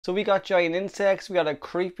So we got giant insects, we got a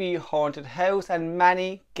creepy haunted house and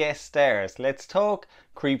many guest stars. Let's talk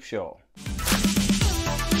Creepshow.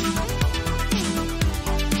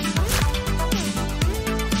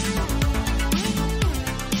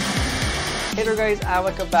 Hey there guys, and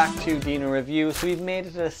welcome back to Dino Review. So we've made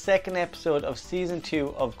it to the second episode of season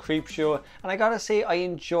 2 of Creepshow, and I gotta say I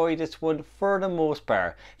enjoyed this one for the most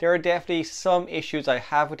part. There are definitely some issues I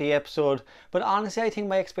have with the episode, but honestly I think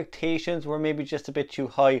my expectations were maybe just a bit too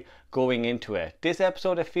high going into it. This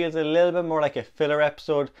episode, it feels a little bit more like a filler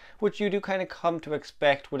episode, which you do kind of come to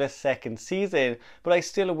expect with a second season, but I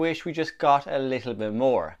still wish we just got a little bit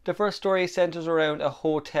more. The first story centers around a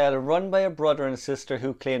hotel run by a brother and sister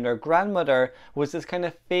who claim their grandmother was this kind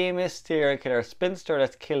of famous serial killer spinster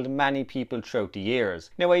that's killed many people throughout the years.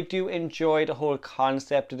 Now I do enjoy the whole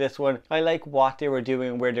concept of this one. I like what they were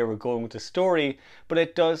doing and where they were going with the story, but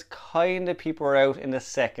it does kind of peter out in the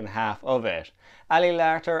second half of it.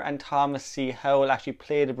 Larter and Thomas C. Howell actually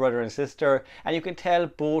play the brother and sister, and you can tell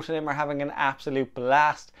both of them are having an absolute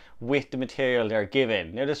blast with the material they're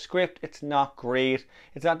given. Now the script, it's not great.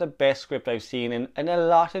 It's not the best script I've seen in a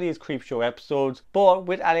lot of these Creepshow episodes, but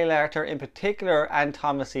with Larter in particular and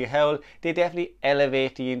Thomas C. Howell, they definitely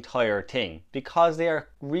elevate the entire thing. Because they are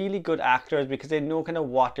really good actors, because they know kind of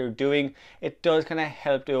what they're doing, it does kind of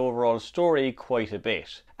help the overall story quite a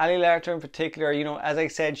bit. Larter in particular, you know, as I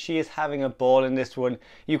said, she is having a ball in this one.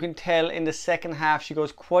 You can tell in the second half she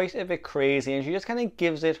goes quite a bit crazy and she just kind of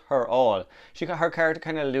gives it her all. Her character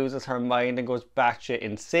kind of loses her mind and goes batshit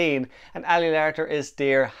insane, and Larter is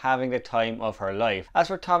there having the time of her life. As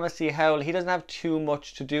for Thomas C. Howell, he doesn't have too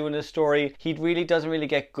much to do in the story. He really doesn't really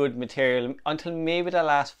get good material until maybe the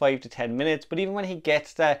last 5 to 10 minutes, but even when he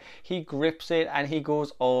gets that, he grips it and he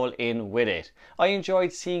goes all in with it. I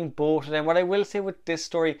enjoyed seeing both of them. What I will say with this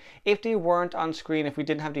story, if they weren't on screen, if we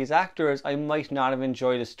didn't have these actors, I might not have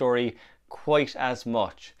enjoyed the story quite as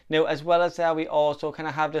much. Now, as well as that, we also kind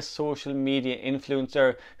of have this social media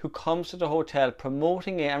influencer who comes to the hotel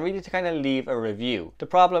promoting it and really to kind of leave a review. The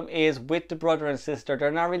problem is with the brother and sister,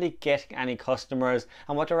 they're not really getting any customers,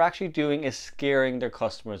 and what they're actually doing is scaring their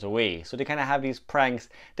customers away. So they kind of have these pranks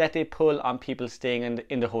that they pull on people staying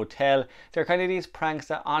in the hotel. They're kind of these pranks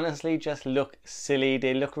that honestly just look silly.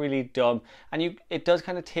 They look really dumb, and it does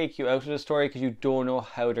kind of take you out of the story because you don't know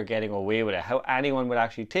how they're getting away with it, how anyone would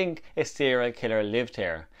actually think a serial killer lived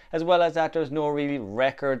here. As well as that, there's no really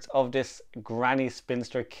records of this granny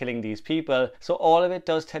spinster killing these people, so all of it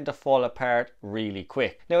does tend to fall apart really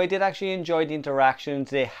quick. Now I did actually enjoy the interactions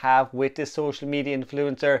they have with this social media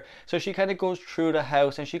influencer. So she kind of goes through the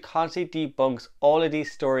house and she constantly debunks all of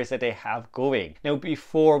these stories that they have going. Now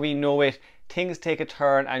before we know it, things take a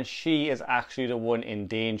turn and she is actually the one in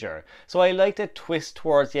danger. So I like the twist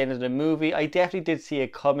towards the end of the movie. I definitely did see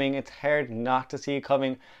it coming. It's hard not to see it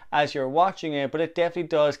coming as you're watching it, but it definitely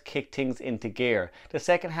does kick things into gear. The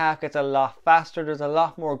second half gets a lot faster, there's a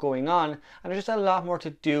lot more going on, and there's just a lot more to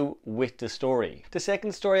do with the story. The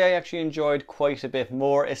second story I actually enjoyed quite a bit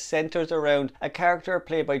more. It centers around a character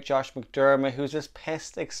played by Josh McDermott, who's this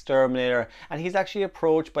pest exterminator, and he's actually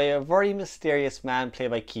approached by a very mysterious man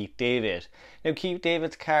played by Keith David. Now Keith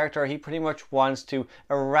David's character, he pretty much wants to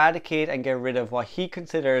eradicate and get rid of what he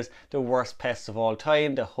considers the worst pests of all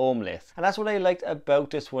time, the homeless. And that's what I liked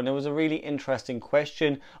about this one. It was a really interesting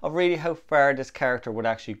question of really how far this character would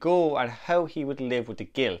actually go and how he would live with the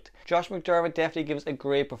guilt. Josh McDermott definitely gives a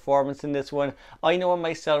great performance in this one. I know him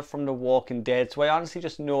myself from The Walking Dead, so I honestly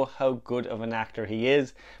just know how good of an actor he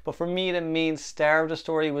is. But for me, the main star of the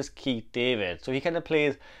story was Keith David. So he kind of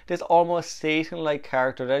plays this almost Satan-like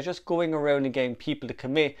character that is just going around and getting people to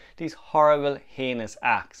commit these horrible, heinous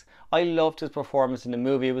acts. I loved his performance in the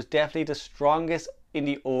movie. It was definitely the strongest in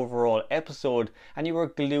the overall episode, and you were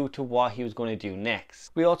glued to what he was going to do next.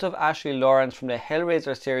 We also have Ashley Lawrence from the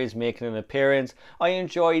Hellraiser series making an appearance. I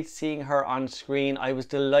enjoyed seeing her on screen. I was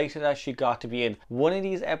delighted that she got to be in one of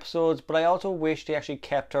these episodes, but I also wish they actually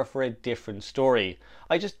kept her for a different story.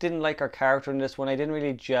 I just didn't like her character in this one. I didn't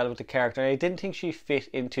really gel with the character, and I didn't think she fit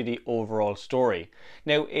into the overall story.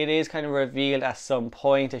 Now it is kind of revealed at some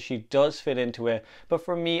point that she does fit into it, but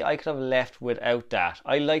for me I could have left without that.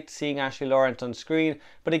 I liked seeing Ashley Lawrence on screen,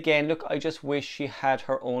 but again, look, I just wish she had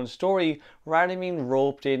her own story rather than being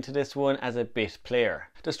roped into this one as a bit player.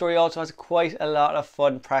 The story also has quite a lot of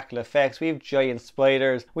fun practical effects. We have giant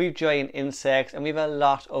spiders, we have giant insects, and we have a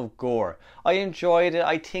lot of gore. I enjoyed it.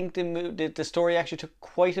 I think the story actually took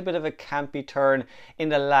quite a bit of a campy turn in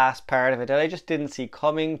the last part of it that I just didn't see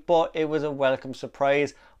coming, but it was a welcome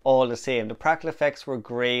surprise. all the same. The practical effects were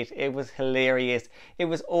great, it was hilarious, it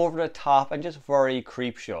was over the top and just very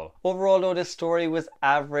Creepshow. Overall though, this story was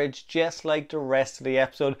average, just like the rest of the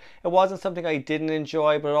episode. It wasn't something I didn't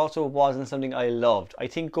enjoy, but it also wasn't something I loved. I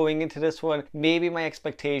think going into this one, maybe my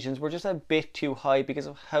expectations were just a bit too high because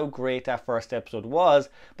of how great that first episode was,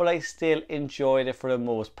 but I still enjoyed it for the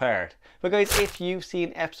most part. But guys, if you've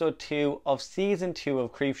seen episode 2 of season 2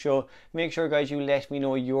 of Creepshow, make sure guys you let me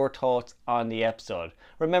know your thoughts on the episode.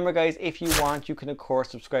 Remember guys, if you want, you can of course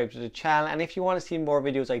subscribe to the channel, and if you want to see more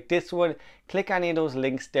videos like this one, click any of those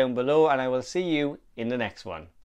links down below, and I will see you in the next one.